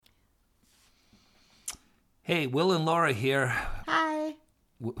Hey, Will and Laura here Hi.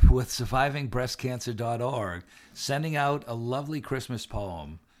 with survivingbreastcancer.org, sending out a lovely Christmas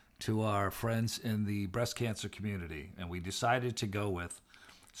poem to our friends in the breast cancer community. And we decided to go with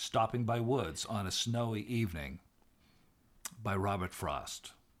Stopping by Woods on a Snowy Evening by Robert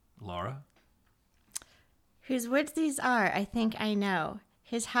Frost. Laura? Whose woods these are, I think I know.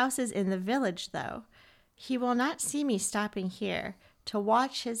 His house is in the village, though. He will not see me stopping here to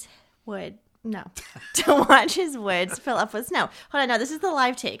watch his wood. No, to watch his woods fill up with snow. Hold on, no, this is the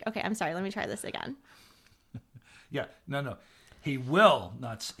live take. Okay, I'm sorry. Let me try this again. Yeah, no. He will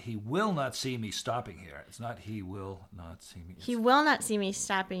not see me stopping here. It's not he will not see me. He will not see me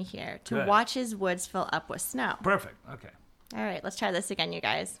stopping here to Good. watch his woods fill up with snow. Perfect. Okay. All right, let's try this again, you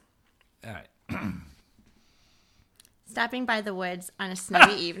guys. All right. Stopping by the woods on a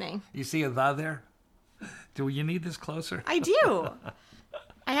snowy evening. You see a thou there? Do you need this closer? I do.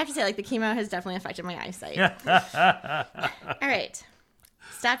 I have to say, the chemo has definitely affected my eyesight. All right.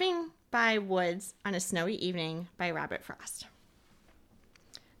 Stopping by woods on a snowy evening by Robert Frost.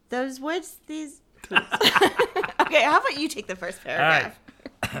 Those woods, these... Okay, how about you take the first paragraph?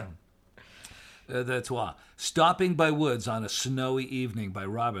 All right. That's why. Stopping by Woods on a Snowy Evening by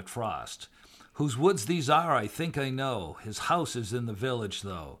Robert Frost. Whose woods these are, I think I know. His house is in the village,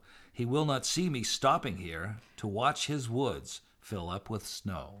 though. He will not see me stopping here to watch his woods fill up with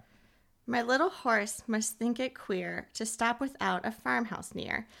snow. My little horse must think it queer to stop without a farmhouse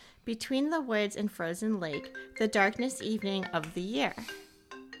near, between the woods and frozen lake, the darkness evening of the year.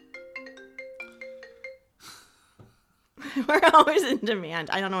 We're always in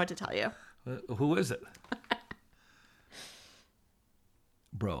demand. I don't know what to tell you. Who is it?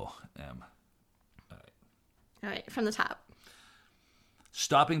 Bro, M. All right, from the top.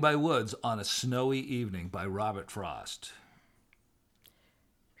 Stopping by Woods on a Snowy Evening by Robert Frost.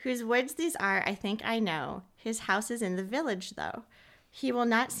 Whose woods these are, I think I know. His house is in the village, though. He will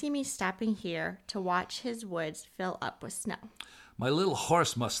not see me stopping here to watch his woods fill up with snow. My little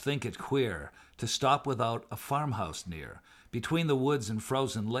horse must think it queer to stop without a farmhouse near, between the woods and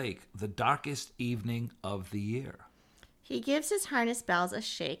frozen lake, the darkest evening of the year. He gives his harness bells a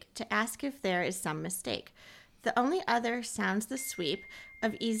shake to ask if there is some mistake. The only other sounds the sweep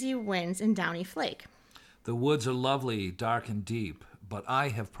of easy winds and downy flake. The woods are lovely, dark and deep, but I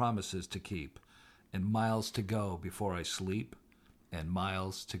have promises to keep, and miles to go before I sleep, and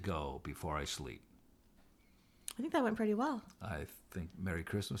miles to go before I sleep. I think that went pretty well. I think Merry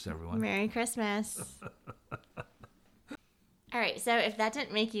Christmas, everyone. Merry Christmas. All right, so if that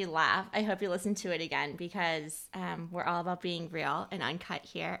didn't make you laugh, I hope you listen to it again because we're all about being real and uncut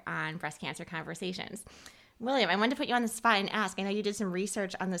here on Breast Cancer Conversations. William, I wanted to put you on the spot and ask, I know you did some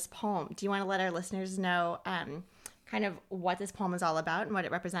research on this poem. Do you want to let our listeners know kind of what this poem is all about and what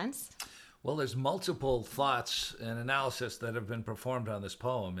it represents? Well, there's multiple thoughts and analysis that have been performed on this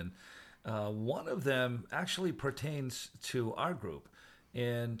poem, and one of them actually pertains to our group.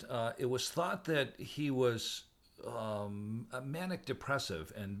 And it was thought that he was a manic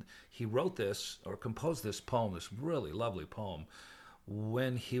depressive, and he wrote this or composed this poem, this really lovely poem,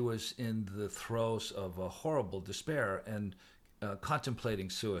 when he was in the throes of a horrible despair and contemplating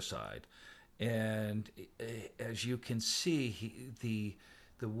suicide. And as you can see, the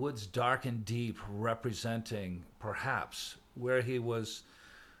woods dark and deep representing perhaps where he was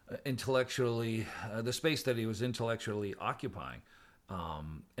intellectually, the space that he was intellectually occupying.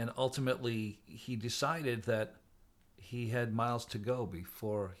 And ultimately, he decided that he had miles to go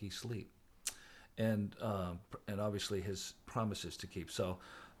before he sleep. And obviously his promises to keep. So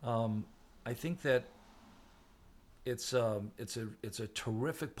I think that it's a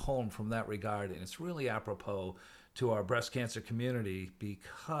terrific poem from that regard, and it's really apropos to our breast cancer community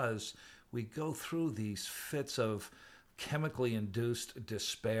because we go through these fits of chemically induced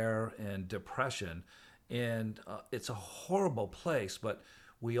despair and depression, and it's a horrible place, but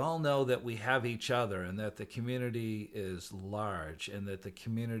we all know that we have each other and that the community is large and that the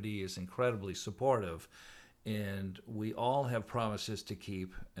community is incredibly supportive, and we all have promises to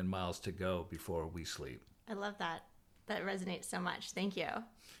keep and miles to go before we sleep. I love that. That resonates so much. Thank you.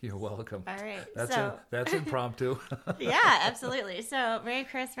 You're welcome. All right. That's impromptu. Yeah, absolutely. So Merry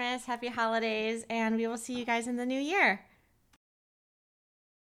Christmas, Happy Holidays, and we will see you guys in the new year.